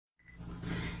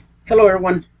Hello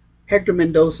everyone, Hector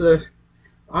Mendoza.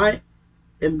 I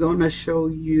am going to show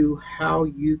you how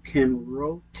you can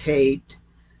rotate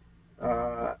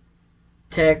uh,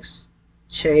 text,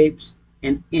 shapes,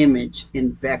 and image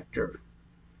in vector.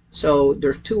 So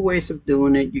there's two ways of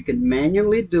doing it. You can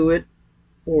manually do it,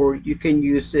 or you can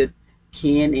use it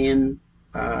keying in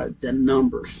the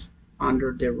numbers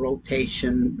under the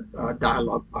rotation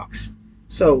dialog box.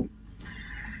 So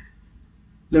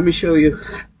let me show you.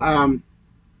 Um,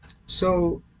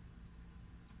 so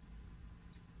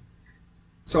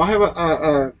so I have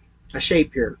a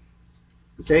shape here,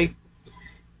 okay?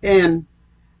 And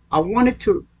I wanted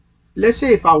to, let's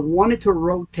say if I wanted to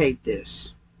rotate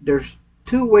this, there's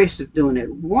two ways of doing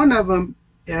it. One of them,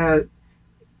 uh,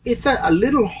 it's a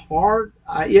little hard.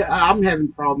 Yeah, I'm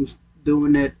having problems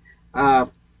doing it. Uh,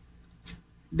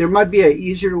 there might be an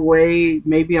easier way.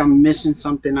 Maybe I'm missing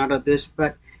something out of this.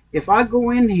 But if I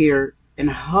go in here and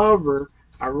hover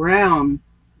around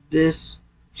this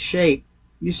shape,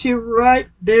 you see right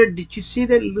there, did you see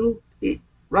that little,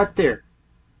 right there?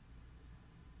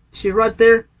 See right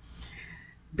there?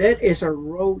 That is a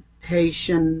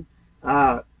rotation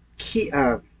uh, key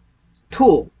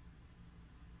tool.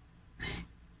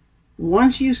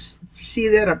 Once you see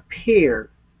that appear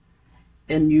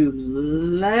and you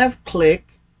left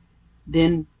click,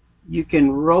 then you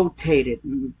can rotate it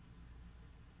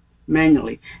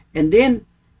manually. And then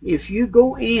if you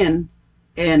go in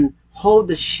and hold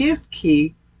the shift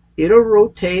key, it'll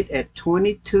rotate at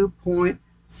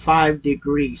 22.5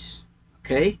 degrees.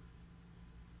 Okay.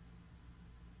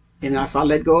 And if I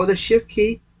let go of the shift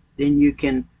key, then you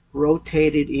can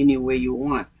rotate it any way you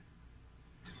want.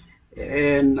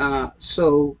 And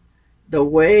so the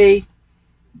way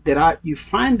that you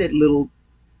find that little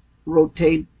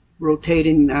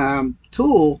rotating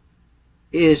tool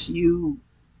is you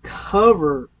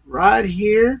cover right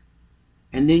here,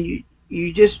 and then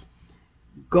you just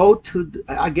go to,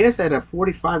 I guess, at a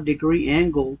 45-degree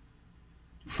angle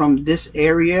from this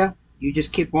area. You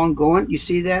just keep on going. You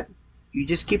see that? You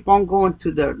just keep on going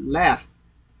to the left,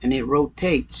 and it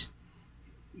rotates.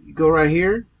 You go right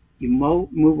here, you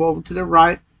move over to the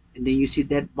right, and then you see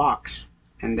that box,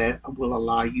 and that will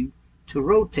allow you to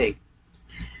rotate.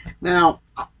 Now,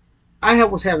 I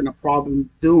was having a problem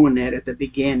doing that at the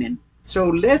beginning. So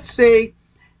let's say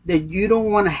that you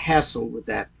don't want to hassle with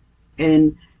that,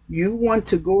 and you want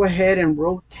to go ahead and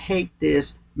rotate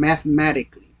this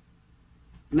mathematically.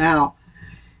 Now,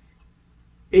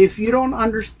 if you don't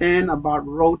understand about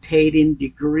rotating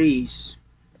degrees,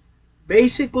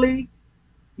 basically,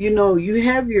 you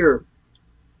have your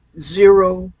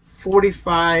 0,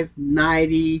 45,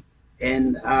 90,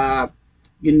 and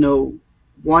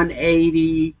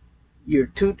 180, your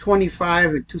 225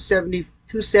 and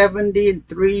 270 and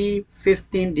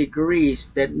 315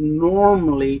 degrees that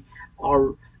normally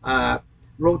are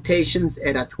rotations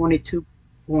at a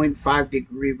 22.5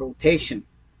 degree rotation.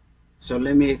 So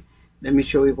let me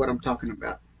show you what I'm talking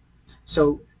about.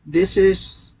 So this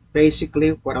is basically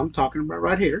what I'm talking about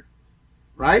right here,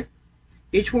 right?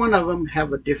 Each one of them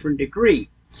have a different degree.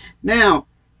 Now,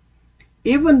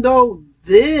 even though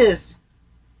this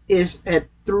is at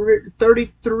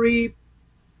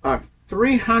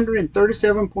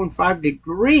 337.5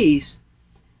 degrees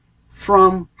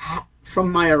from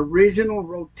my original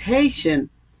rotation,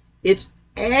 it's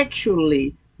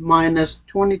actually minus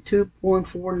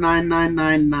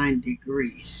 22.49999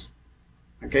 degrees.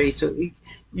 Okay, so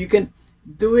you can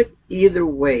do it either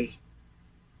way.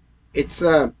 It's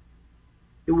it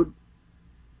would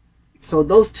so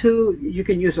those two, you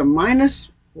can use a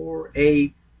minus or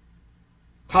a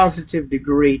positive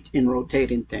degree in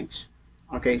rotating things.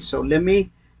 Okay, so let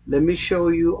me show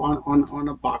you on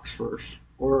a box first,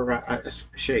 or a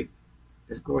shape.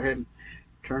 Let's go ahead and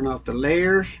turn off the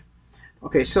layers.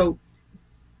 Okay, so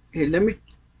here, let me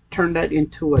turn that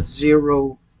into a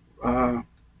 0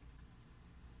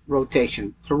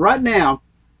 rotation. So right now,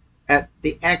 at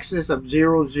the axis of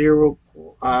 0, 0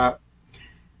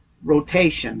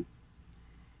 rotation,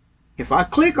 if I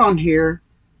click on here,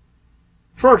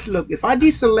 first, look, if I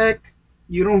deselect,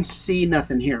 you don't see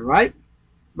nothing here, right?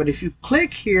 But if you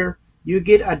click here, you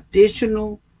get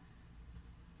additional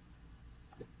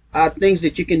things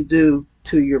that you can do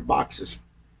to your boxes.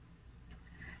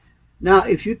 Now,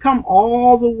 if you come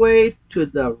all the way to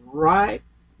the right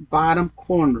bottom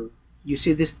corner, you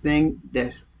see this thing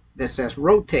that says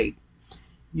rotate.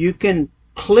 You can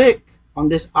click on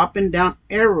this up and down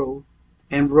arrow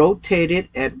and rotate it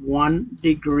at 1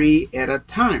 degree at a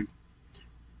time.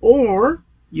 Or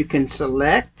you can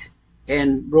select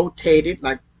and rotate it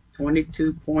like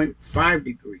 22.5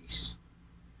 degrees.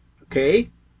 Okay,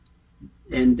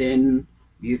 and then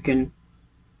you can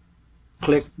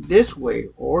click this way,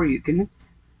 or you can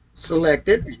select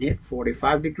it and hit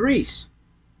 45 degrees.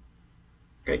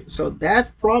 Okay, so that's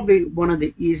probably one of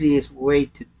the easiest way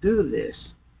to do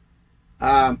this.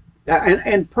 And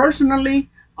personally,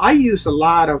 I use a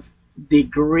lot of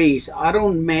degrees. I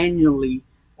don't manually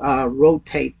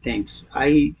rotate things.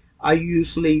 I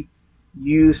usually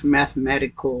use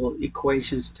mathematical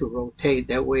equations to rotate.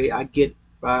 That way, I get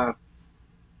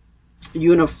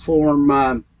uniform.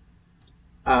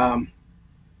 Um,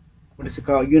 what is it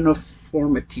called?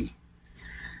 Uniformity.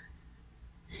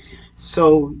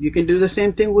 So you can do the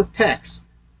same thing with text.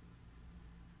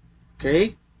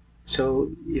 Okay, so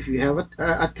if you have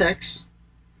a text,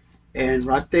 and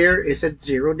right there is at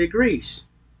 0 degrees.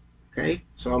 Okay,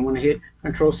 so I'm going to hit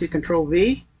Control C, Control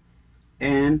V,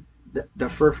 and the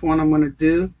first one I'm going to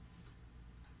do,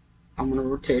 I'm going to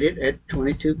rotate it at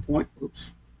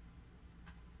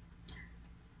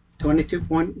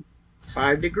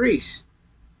 22.5 degrees.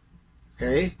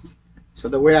 Okay, so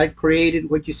the way I created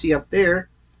what you see up there,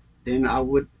 then I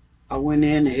went in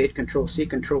and hit Control C,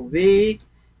 Control V,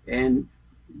 and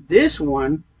this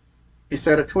one,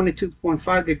 instead of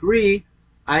 22.5 degree,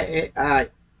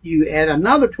 you add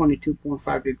another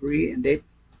 22.5 degree, and that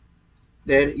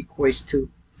equates to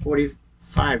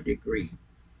 45 degree.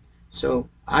 So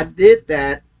I did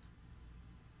that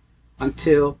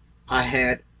until I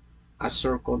had a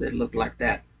circle that looked like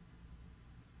that.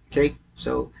 Okay,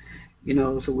 so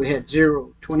so we had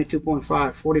 0,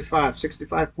 22.5, 45,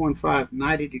 65.5,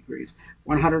 90 degrees,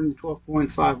 112.5,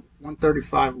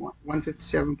 135,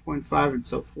 157.5, and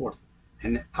so forth.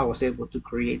 And I was able to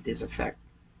create this effect.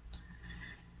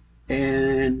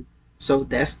 And so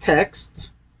that's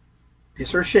text.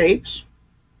 These are shapes.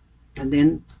 And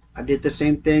then I did the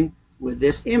same thing with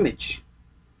this image.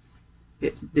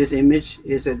 This image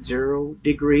is at 0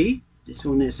 degree. This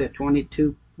one is at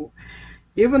 22.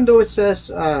 Even though it says,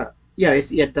 yeah,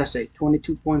 it does say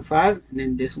 22.5, and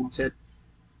then this one's at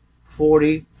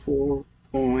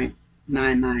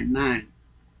 44.999.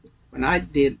 When I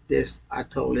did this, I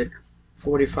told it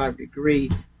 45 degree.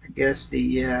 I guess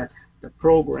the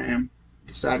program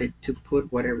decided to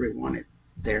put whatever it wanted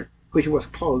there, which was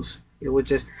close. It was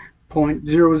just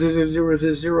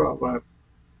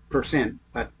 0.00000%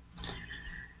 but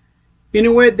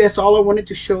anyway, that's all I wanted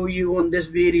to show you on this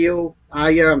video.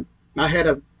 I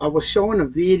was showing a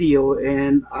video,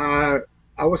 and I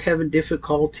was having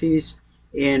difficulties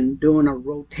in doing a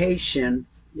rotation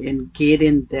and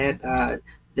getting that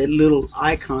little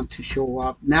icon to show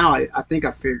up. Now I think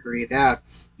I figured it out.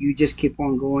 You just keep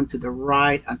on going to the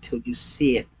right until you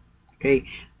see it. Okay,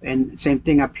 and same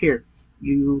thing up here.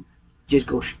 You just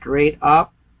go straight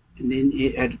up, and then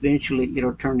eventually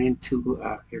it'll turn into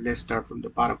here. Let's start from the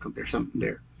bottom because there's something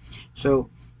there. So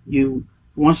you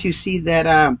once you see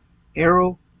that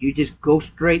arrow, you just go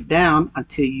straight down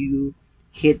until you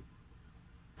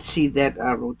see that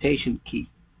rotation key.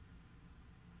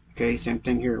 Okay, same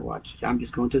thing here. Watch, I'm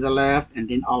just going to the left, and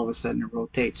then all of a sudden it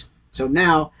rotates. So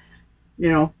now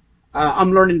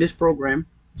I'm learning this program,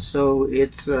 so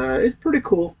it's pretty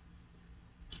cool.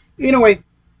 Anyway,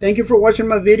 thank you for watching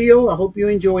my video. I hope you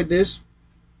enjoyed this.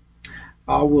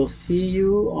 I will see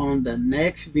you on the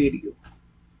next video.